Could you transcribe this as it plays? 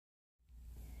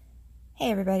Hey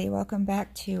everybody, welcome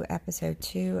back to episode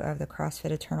 2 of the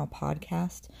CrossFit Eternal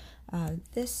podcast.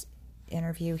 This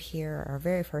interview here, our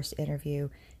very first interview,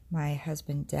 my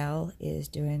husband Dell is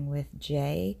doing with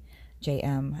JM.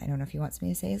 I don't know if he wants me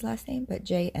to say his last name, but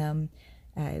JM.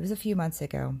 It was a few months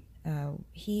ago.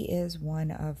 He is one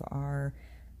of our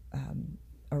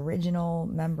original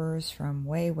members from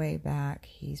way, way back.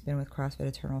 He's been with CrossFit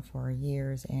Eternal for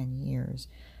years and years.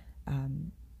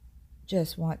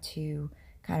 Just want to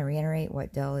kind of reiterate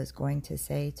what Dell is going to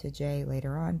say to Jay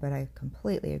later on, but I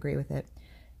completely agree with it,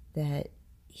 that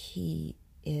he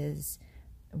is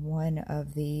one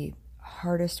of the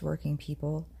hardest working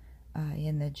people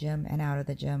in the gym and out of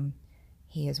the gym.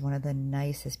 He is one of the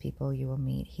nicest people you will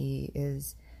meet. He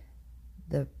is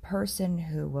the person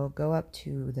who will go up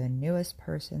to the newest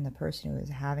person, the person who is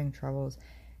having troubles,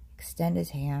 extend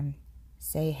his hand,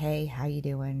 say, hey, how you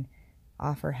doing,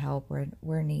 offer help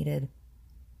where needed.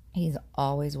 He's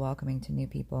always welcoming to new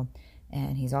people,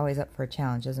 and he's always up for a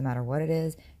challenge. Doesn't matter what it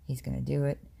is, he's going to do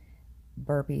it.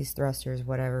 Burpees, thrusters,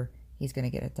 whatever, he's going to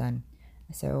get it done.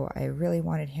 So I really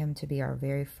wanted him to be our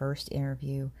very first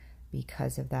interview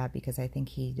because of that, because I think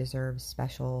he deserves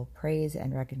special praise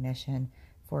and recognition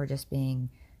for just being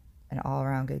an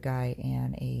all-around good guy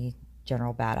and a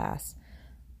general badass.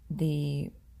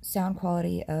 The sound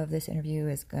quality of this interview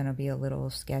is going to be a little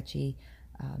sketchy.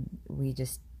 We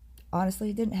just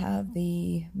honestly didn't have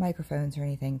the microphones or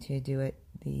anything to do it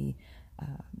the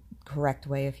correct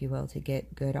way, if you will, to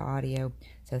get good audio.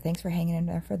 So thanks for hanging in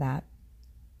there for that.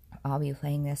 I'll be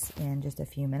playing this in just a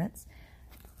few minutes,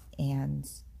 and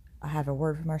I have a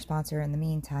word from our sponsor in the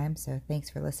meantime, so thanks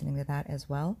for listening to that as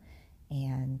well.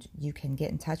 And you can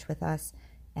get in touch with us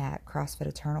at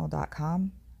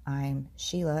CrossFitEternal.com. I'm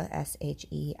Sheila,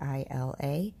 Sheila,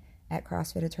 at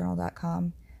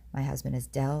CrossFitEternal.com. My husband is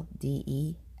Dell,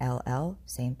 Dell,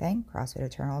 same thing,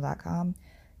 CrossFitEternal.com. You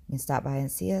can stop by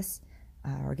and see us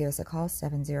or give us a call,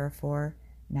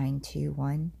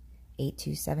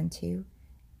 704-921-8272.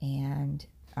 And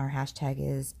our hashtag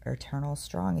is Eternal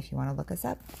Strong if you want to look us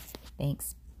up.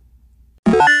 Thanks.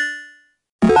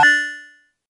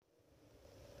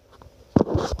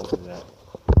 Hopefully that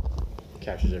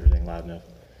captures everything loud enough.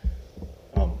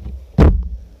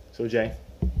 So Jay,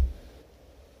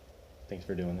 thanks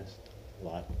for doing this a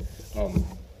lot. I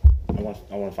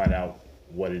want to find out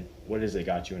what is it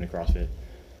got you into CrossFit,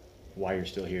 why you're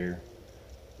still here,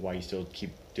 why you still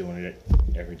keep doing it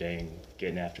every day and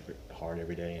getting after it hard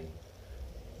every day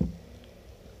and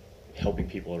helping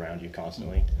people around you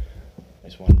constantly. I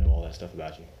just want to know all that stuff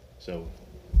about you. So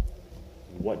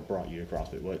what brought you to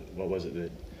CrossFit? What was it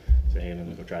that said, hey, let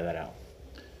me go try that out?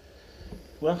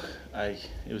 Well,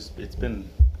 it's been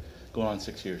going on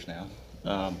 6 years now.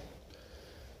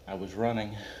 I was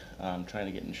running, trying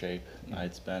to get in shape.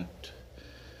 I'd spent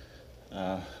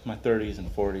my 30s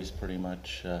and 40s pretty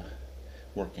much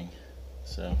working.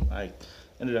 So I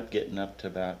ended up getting up to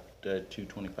about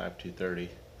 225, 230.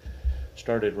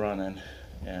 Started running,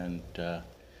 and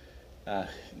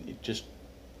it just,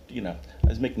 I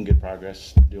was making good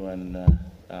progress doing,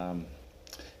 I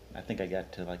think I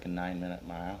got to like a 9-minute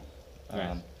mile.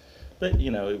 Nice. But,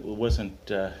 it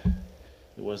wasn't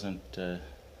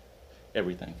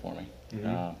everything for me.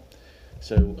 Mm-hmm.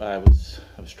 So I was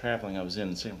traveling. I was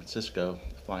in San Francisco,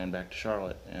 flying back to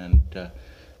Charlotte, and a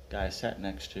guy I sat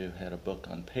next to had a book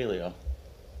on paleo,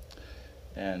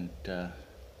 and I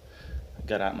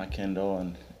got out my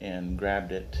Kindle and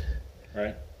grabbed it.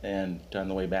 Right. And on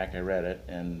the way back, I read it,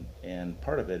 and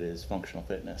part of it is functional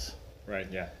fitness. Right.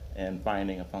 Yeah. And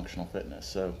finding a functional fitness.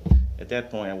 So at that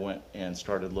point, I went and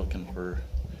started looking for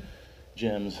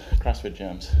gyms, CrossFit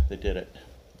gyms that did it.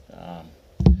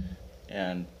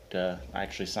 And I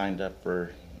actually signed up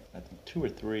for, I think, 2 or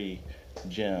 3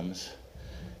 gyms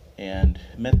and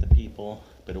met the people,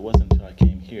 but it wasn't until I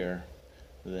came here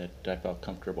that I felt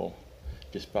comfortable.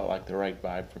 Just felt like the right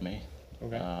vibe for me.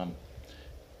 Okay.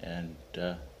 And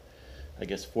I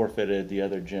guess forfeited the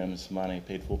other gyms' money,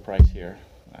 paid full price here.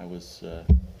 I was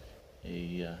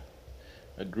a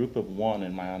group of 1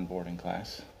 in my onboarding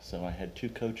class, so I had 2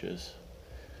 coaches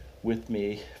with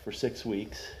me for 6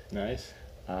 weeks. Nice.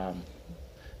 And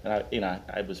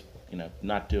I was,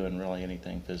 not doing really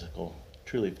anything physical,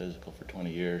 truly physical, for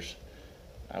 20 years.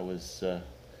 I was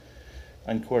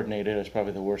uncoordinated. I was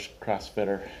probably the worst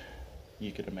CrossFitter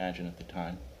you could imagine at the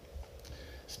time.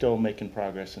 Still making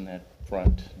progress in that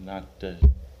front,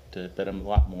 but I'm a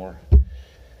lot more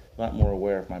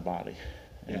aware of my body.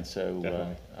 Yeah, and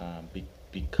so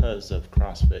because of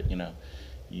CrossFit,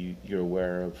 you're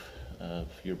aware of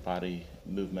your body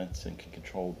movements and can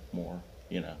control more.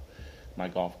 My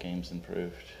golf game's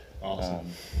improved. Awesome.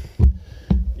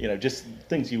 just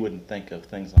things you wouldn't think of,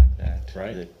 things like that.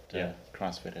 Right. That Yeah.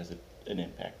 CrossFit has an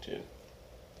impact too.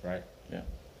 Right. Yeah.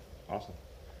 Awesome.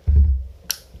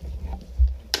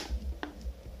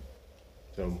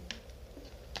 So,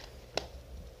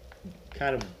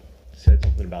 kind of said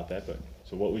something about that, but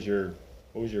so what was your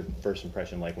first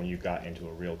impression like when you got into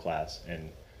a real class and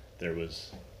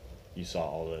you saw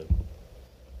all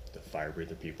the fire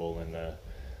breather people and the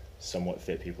somewhat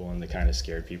fit people and the kind of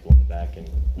scared people in the back, and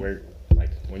where, like,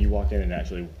 when you walked in and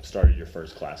actually started your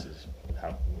first classes,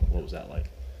 what was that like?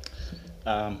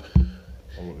 Or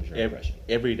what was your impression?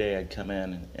 Every day I'd come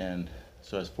in, and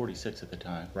so I was 46 at the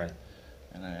time. Right.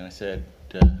 And I said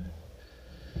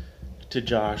to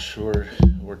Josh or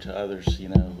to others,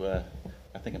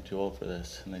 I think I'm too old for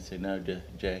this. And they say, no,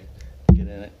 Jay, get in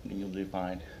it and you'll do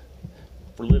fine.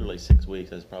 For literally 6 weeks,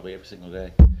 that's probably every single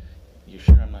day. You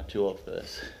sure I'm not too old for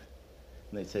this?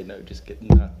 And they say, no, just get in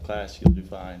the class, you'll do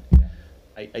fine. Yeah.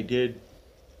 I did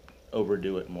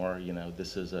overdo it more.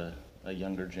 This is a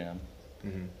younger gym.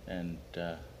 Mm-hmm.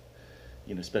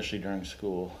 And, especially during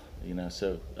school,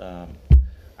 so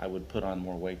I would put on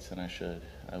more weights than I should.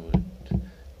 I would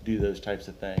do those types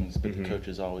of things, but Mm-hmm. the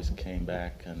coaches always came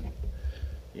back and,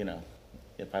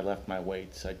 if I left my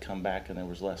weights, I'd come back and there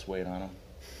was less weight on them.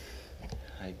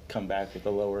 I'd come back with a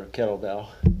lower kettlebell.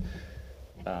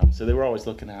 So they were always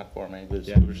looking out for me. It was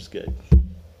just good.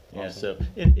 Yeah, Awesome. so,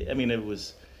 it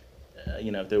was,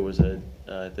 there was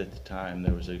at the time,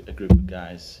 there was a group of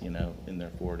guys, in their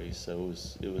 40s, so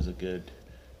it was a good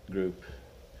group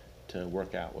to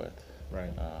work out with.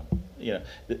 Right.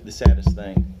 The saddest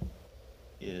thing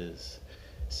is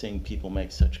seeing people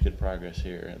make such good progress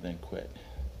here and then quit.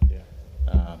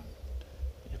 Yeah.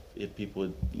 If people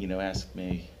would, ask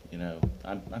me,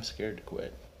 I'm scared to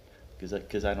quit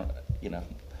because I don't,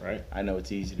 Right. I know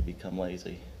it's easy to become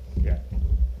lazy. Yeah.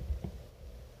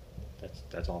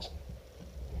 That's awesome.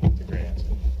 That's a great answer.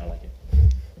 I like it.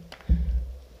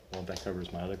 Well, that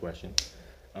covers my other question.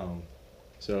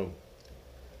 So,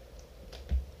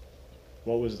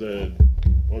 what was the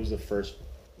first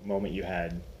moment you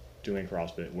had doing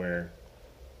CrossFit where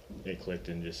it clicked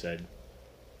and just said,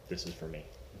 "This is for me"?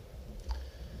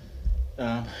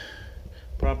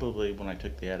 Probably when I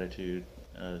took the attitude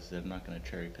that I'm not going to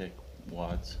cherry pick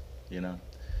WODs.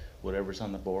 Whatever's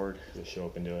on the board, Just show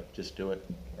up and do it. just do it.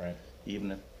 Right.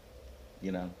 Even if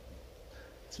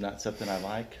it's not something I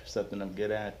like, something I'm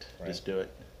good at, Right. just do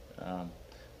it.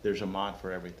 There's a mod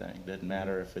for everything. Doesn't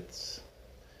matter if it's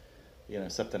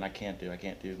something I can't do. I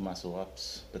can't do muscle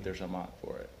ups, but there's a mod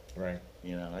for it. Right.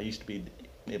 I used to be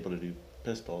able to do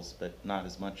pistols, but not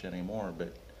as much anymore.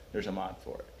 But there's a mod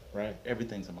for it. Right.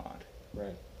 Everything's a mod.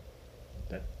 Right.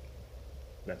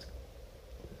 That's.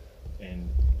 And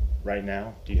right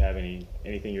now, do you have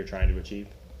anything you're trying to achieve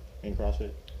in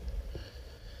CrossFit?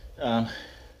 I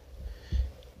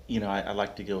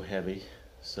like to go heavy,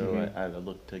 so Mhm. I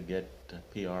look to get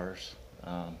PRs.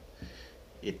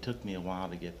 It took me a while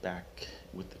to get back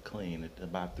with the clean.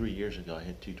 About 3 years ago, I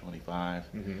hit 225,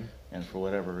 Mm-hmm. and for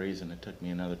whatever reason, it took me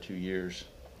another 2 years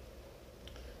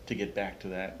to get back to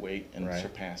that weight and Right.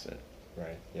 surpass it.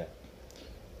 Right. Yeah.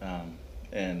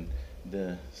 And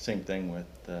the same thing with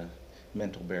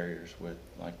mental barriers with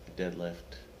like the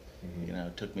deadlift. Mm-hmm.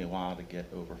 It took me a while to get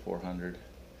over 400,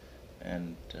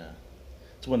 and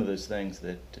it's one of those things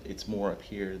that it's more up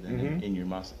here than Mhm. in your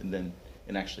muscle, than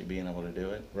in actually being able to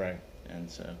do it. Right. And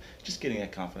so just getting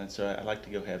that confidence. So I like to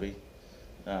go heavy.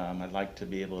 I'd like to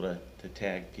be able to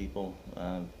tag people.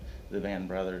 The Van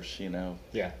Brothers,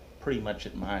 Yeah. pretty much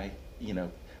at my,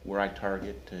 where I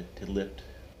target to lift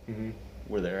Mm-hmm.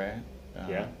 where they're at.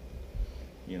 Yeah.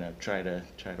 Try to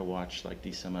watch like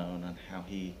D. Simone on how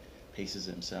he paces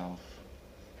himself.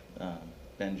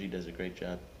 Benji does a great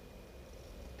job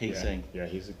pacing. Yeah,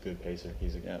 he's a good pacer.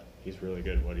 Yeah. He's really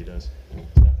good at what he does.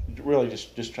 Really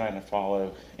just trying to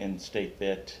follow and stay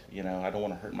fit. I don't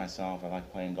want to hurt myself. I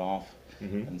like playing golf.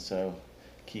 Mm-hmm. And so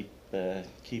keep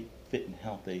fit and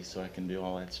healthy so I can do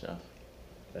all that stuff.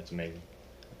 That's amazing.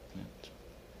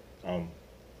 Yeah.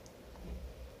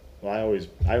 Well, I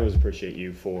always appreciate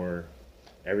you for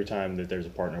every time that there's a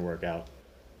partner workout.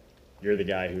 You're the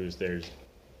guy that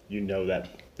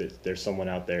there's someone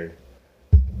out there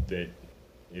that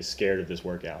is scared of this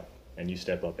workout, and you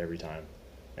step up every time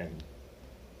and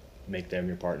make them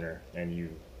your partner, and you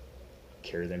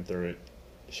carry them through it,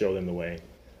 show them the way,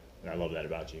 and I love that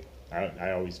about you.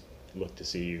 I always look to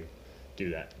see you do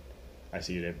that. I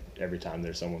see it every time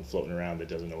there's someone floating around that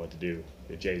doesn't know what to do.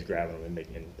 That Jay's grabbing them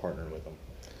and partnering with them.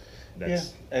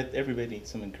 Everybody needs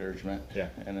some encouragement. Yeah.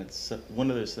 And it's one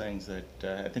of those things that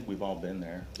I think we've all been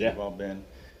there. Yeah. We've all been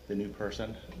the new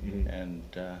person. Mhm. And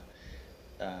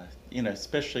you know,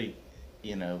 especially,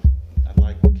 you know, I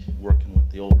like working with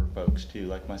the older folks too,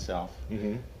 like myself,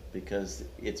 Mm-hmm. because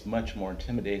it's much more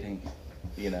intimidating,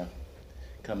 you know,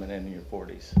 coming in your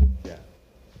 40s. Yeah,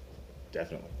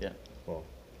 definitely. Yeah. Well,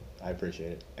 I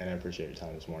appreciate it, and I appreciate your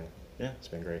time this morning. Yeah. It's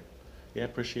been great. Yeah,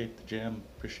 appreciate the gym.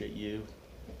 Appreciate you,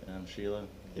 Sheila.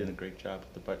 Doing Yeah. a great job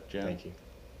with the gym. Thank you.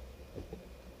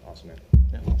 Awesome, man.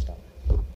 Yeah. I'll stop.